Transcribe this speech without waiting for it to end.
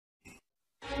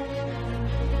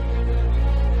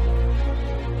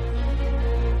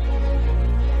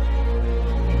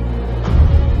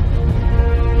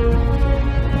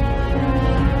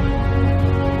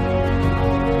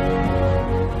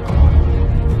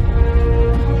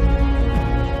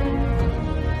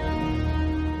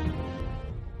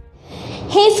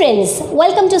Hey friends,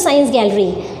 welcome to Science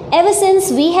Gallery. Ever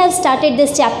since we have started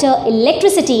this chapter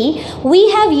electricity,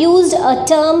 we have used a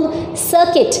term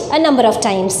circuit a number of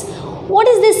times. What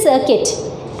is this circuit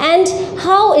and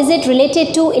how is it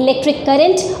related to electric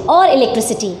current or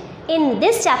electricity? In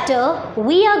this chapter,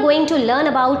 we are going to learn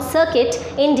about circuit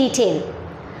in detail.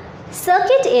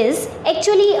 Circuit is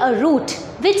actually a route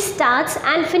which starts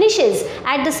and finishes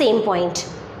at the same point.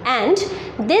 And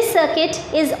this circuit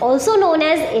is also known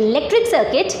as electric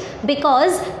circuit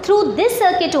because through this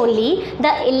circuit only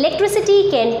the electricity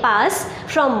can pass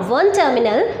from one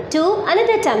terminal to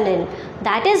another terminal.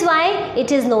 That is why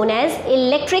it is known as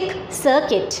electric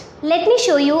circuit. Let me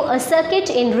show you a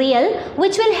circuit in real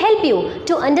which will help you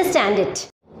to understand it.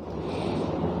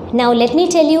 Now let me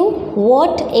tell you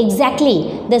what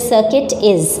exactly the circuit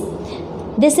is.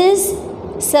 This is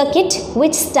circuit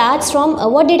which starts from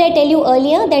what did I tell you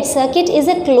earlier, that circuit is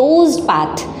a closed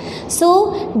path.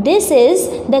 So this is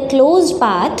the closed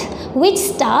path which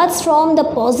starts from the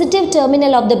positive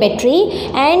terminal of the battery,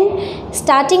 and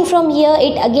starting from here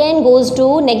it again goes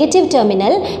to negative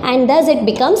terminal, and thus it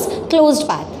becomes closed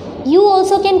path. You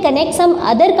also can connect some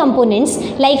other components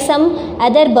like some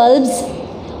other bulbs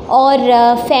or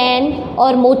fan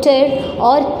or motor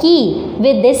or key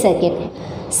with this circuit.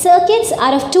 Circuits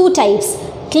are of two types: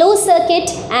 closed circuit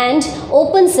and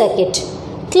open circuit.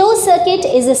 Closed circuit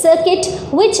is a circuit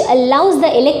which allows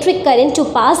the electric current to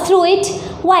pass through it,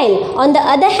 while on the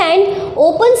other hand,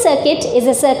 open circuit is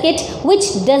a circuit which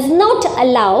does not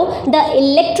allow the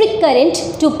electric current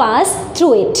to pass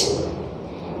through it.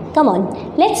 Come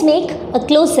on, let's make a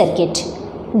closed circuit.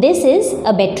 This is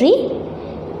a battery.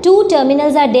 Two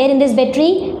terminals are there in this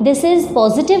battery. This is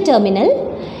positive terminal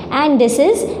and this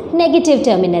is negative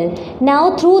terminal.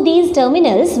 Now through these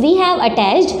terminals we have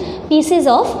attached pieces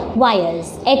of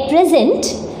wires. At present,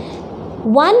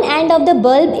 one end of the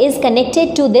bulb is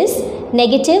connected to this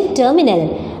negative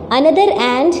terminal. Another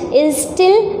end is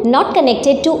still not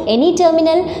connected to any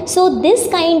terminal. So this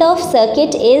kind of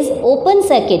circuit is open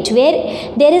circuit,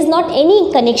 where there is not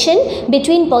any connection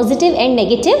between positive and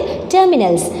negative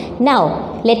terminals.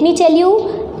 Now let me tell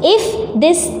you, if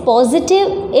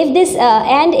this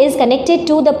end is connected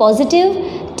to the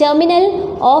positive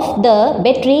terminal of the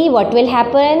battery, what will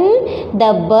happen?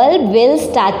 The bulb will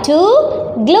start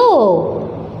to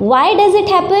glow. Why does it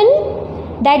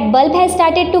happen that bulb has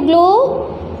started to glow?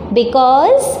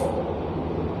 Because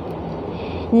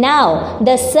now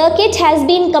the circuit has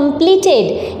been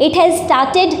completed. It has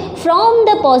started from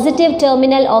the positive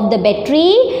terminal of the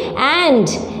battery, and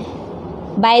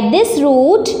by this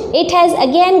route it has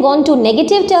again gone to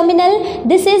negative terminal.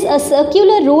 This is a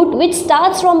circular route which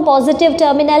starts from positive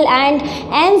terminal and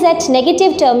ends at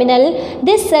negative terminal.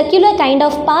 This circular kind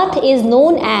of path is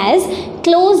known as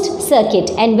closed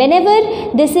circuit, and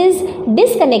whenever this is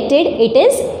disconnected, it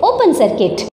is open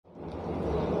circuit.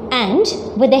 And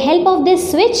with the help of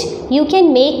this switch, you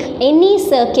can make any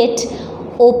circuit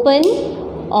open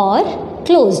or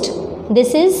closed.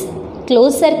 This is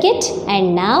closed circuit,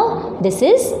 and now this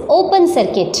is open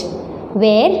circuit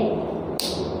where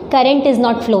current is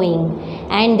not flowing,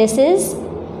 and this is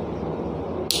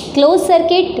closed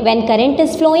circuit when current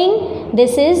is flowing.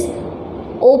 This is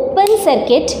open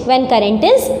circuit when current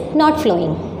is not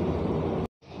flowing.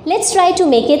 Let's try to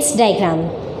make its diagram.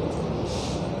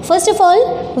 First of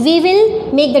all, we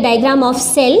will make the diagram of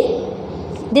cell.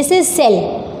 This is cell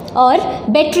or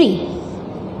battery.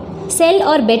 Cell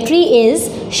or battery is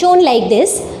shown like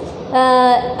this.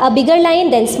 A bigger line,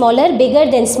 then smaller, bigger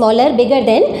than smaller, bigger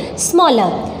than smaller.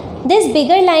 This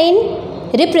bigger line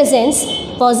represents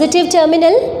positive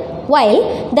terminal,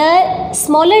 while the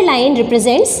smaller line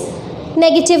represents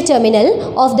negative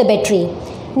terminal of the battery.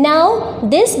 Now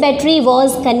this battery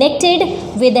was connected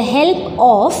with the help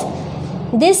of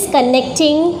this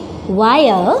connecting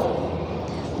wire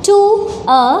to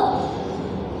a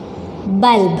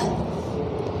bulb.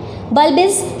 Bulb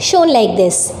is shown like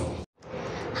this.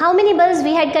 How many bulbs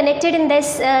we had connected in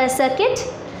this circuit?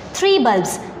 3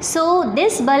 bulbs. So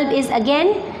this bulb is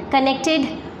again connected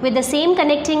with the same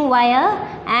connecting wire,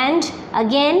 and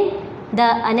again the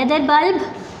another bulb,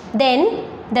 then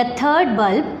the third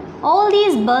bulb. All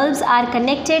these bulbs are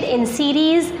connected in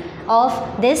series of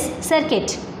this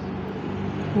circuit.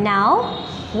 Now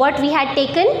what we had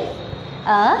taken?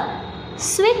 A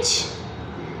switch.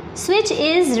 Switch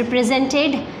is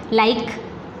represented like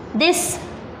this.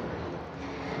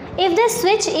 If the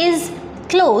switch is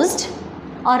closed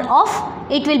or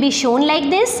off, it will be shown like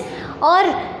this, or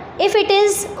if it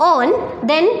is on,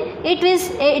 then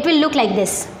it will look like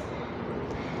this.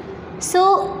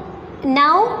 So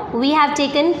now we have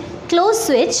taken closed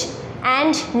switch,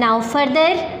 and now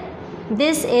further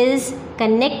this is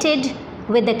connected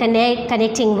with the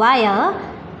connecting wire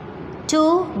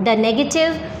to the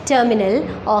negative terminal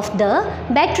of the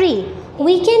battery.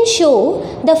 We can show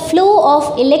the flow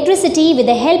of electricity with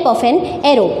the help of an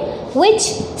arrow, which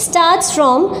starts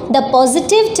from the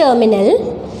positive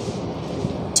terminal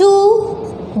to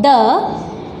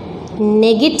the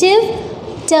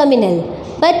negative terminal.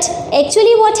 But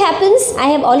actually what happens, I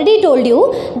have already told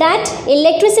you that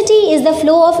electricity is the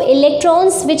flow of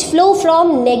electrons which flow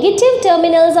from negative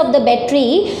terminals of the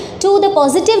battery to the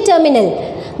positive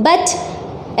terminal. But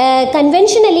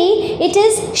conventionally it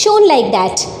is shown like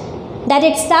that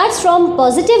it starts from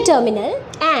positive terminal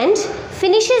and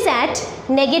finishes at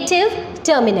negative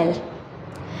terminal.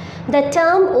 The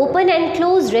term open and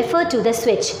close refer to the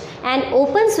switch. An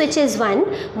open switch is one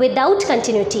without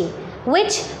continuity,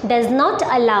 which does not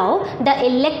allow the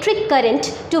electric current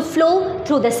to flow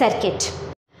through the circuit.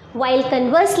 While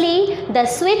conversely, the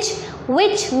switch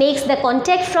which makes the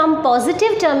contact from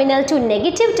positive terminal to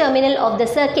negative terminal of the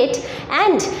circuit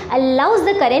and allows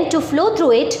the current to flow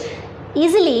through it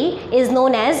easily is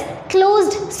known as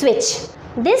closed switch.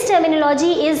 This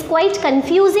terminology is quite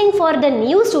confusing for the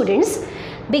new students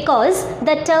because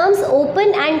the terms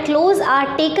open and close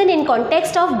are taken in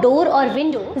context of door or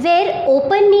window, where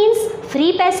open means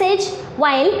free passage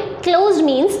while closed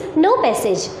means no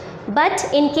passage.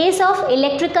 But in case of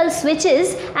electrical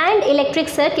switches and electric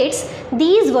circuits,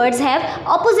 these words have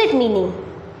opposite meaning.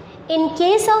 In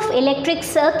case of electric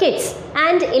circuits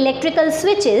and electrical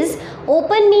switches,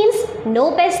 open means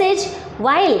no passage,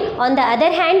 while on the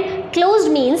other hand,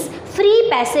 closed means free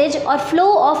passage or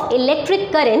flow of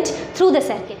electric current through the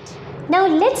circuit. Now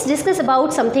let's discuss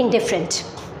about something different.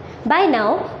 By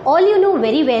now, all you know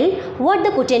very well what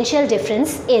the potential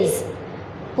difference is.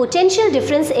 Potential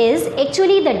difference is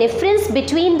actually the difference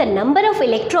between the number of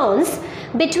electrons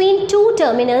between two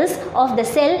terminals of the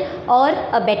cell or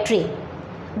a battery.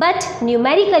 But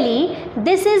numerically,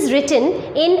 this is written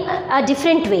in a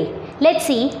different way. Let's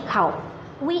see how.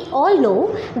 We all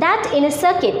know that in a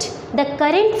circuit, the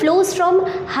current flows from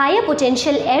higher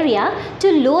potential area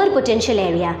to lower potential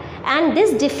area, and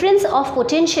this difference of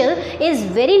potential is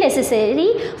very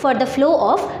necessary for the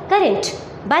flow of current.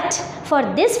 But for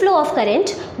this flow of current,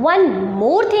 one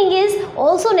more thing is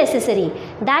also necessary,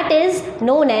 that is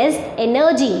known as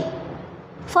energy.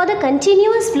 For the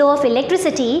continuous flow of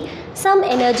electricity, some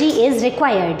energy is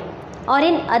required. Or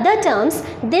in other terms,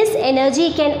 this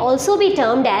energy can also be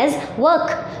termed as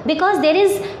work because there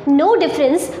is no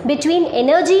difference between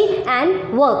energy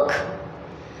and work.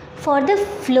 For the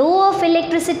flow of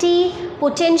electricity,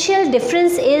 potential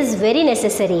difference is very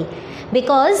necessary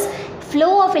because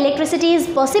flow of electricity is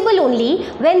possible only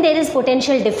when there is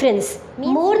potential difference.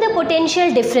 More the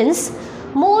potential difference,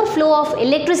 more flow of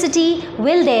electricity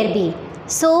will there be.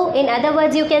 So, in other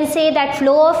words, you can say that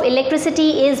flow of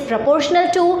electricity is proportional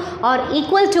to or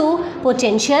equal to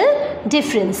potential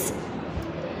difference.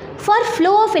 For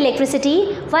flow of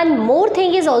electricity, one more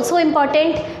thing is also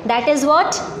important, that is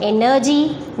what?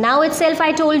 Energy. Now itself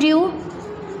I told you.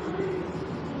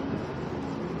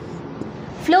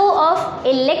 Flow of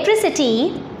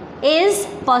electricity is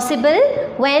possible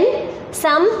when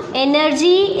some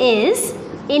energy is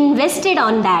invested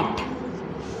on that.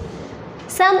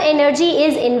 Some energy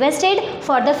is invested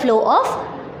for the flow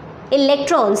of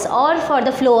electrons or for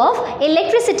the flow of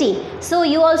electricity. So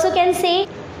you also can say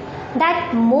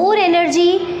that more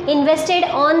energy invested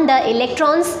on the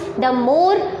electrons, the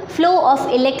more flow of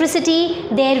electricity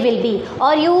there will be.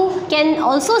 Or you can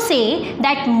also say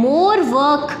that more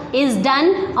work is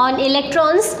done on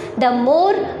electrons, the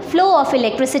more flow of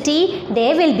electricity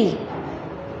there will be.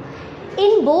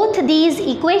 In both these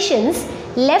equations,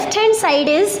 left hand side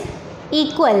is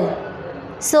equal.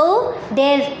 So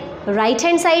their right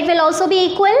hand side will also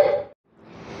be equal.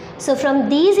 So from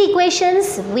these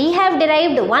equations we have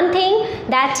derived one thing,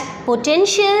 that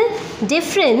potential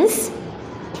difference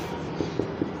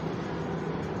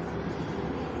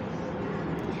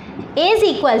is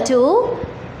equal to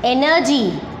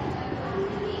energy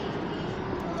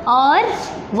or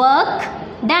work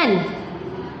done,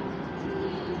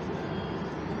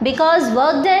 because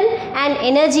work done and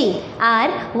energy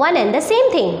are one and the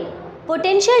same thing.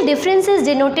 Potential difference is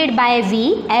denoted by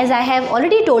V, as I have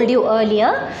already told you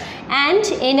earlier, and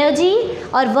energy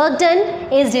or work done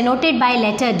is denoted by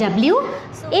letter W.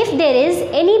 If there is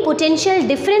any potential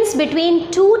difference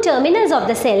between two terminals of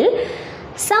the cell,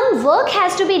 some work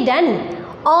has to be done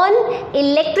on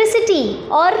electricity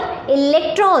or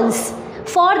electrons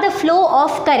for the flow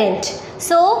of current.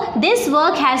 So this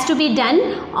work has to be done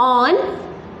on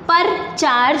per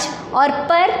charge or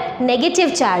per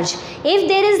negative charge. If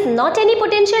there is not any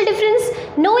potential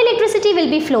difference, no electricity will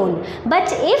be flown.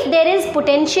 But if there is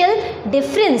potential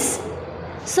difference,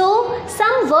 so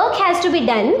some work has to be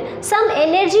done, some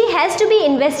energy has to be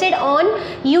invested on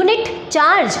unit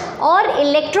charge or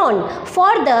electron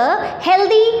for the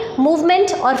healthy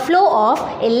movement or flow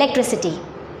of electricity.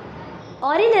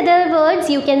 Or in other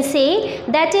words, you can say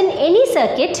that in any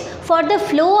circuit, for the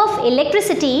flow of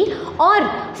electricity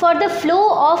or for the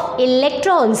flow of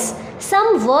electrons,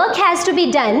 some work has to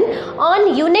be done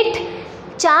on unit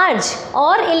charge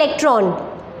or electron.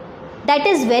 That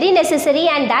is very necessary,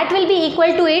 and that will be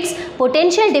equal to its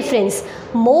potential difference.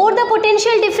 More the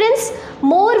potential difference,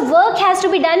 more work has to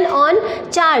be done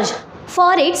on charge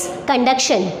for its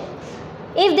conduction.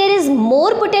 If there is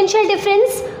more potential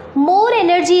difference, more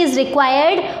energy is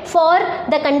required for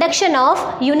the conduction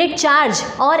of unit charge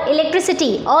or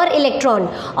electricity or electron.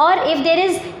 Or if there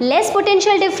is less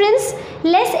potential difference,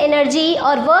 less energy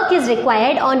or work is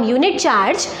required on unit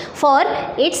charge for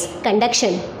its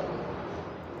conduction.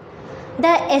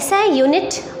 The SI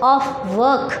unit of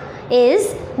work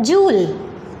is joule.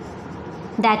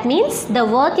 That means the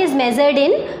work is measured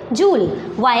in joule,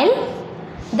 while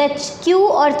the Q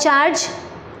or charge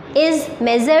is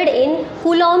measured in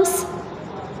coulombs.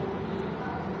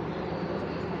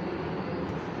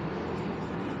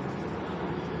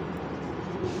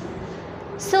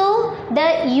 So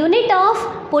the unit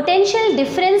of potential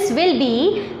difference will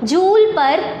be joule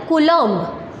per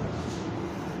coulomb.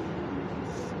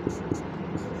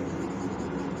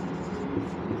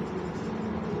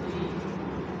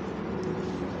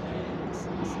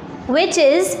 Which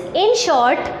is in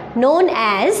short known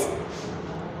as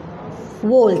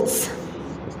volts.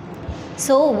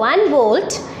 So 1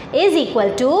 volt is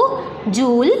equal to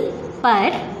joule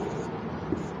per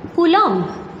coulomb.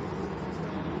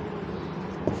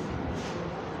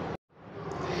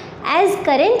 As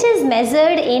current is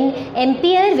measured in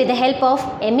ampere with the help of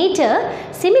ammeter,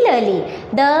 similarly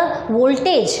the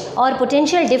voltage or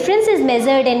potential difference is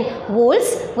measured in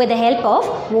volts with the help of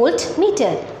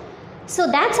voltmeter. So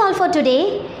that's all for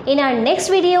today. In our next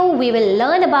video, we will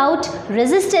learn about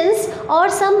resistance or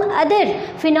some other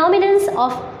phenomena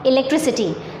of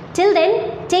electricity. Till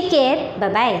then, take care.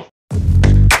 Bye-bye.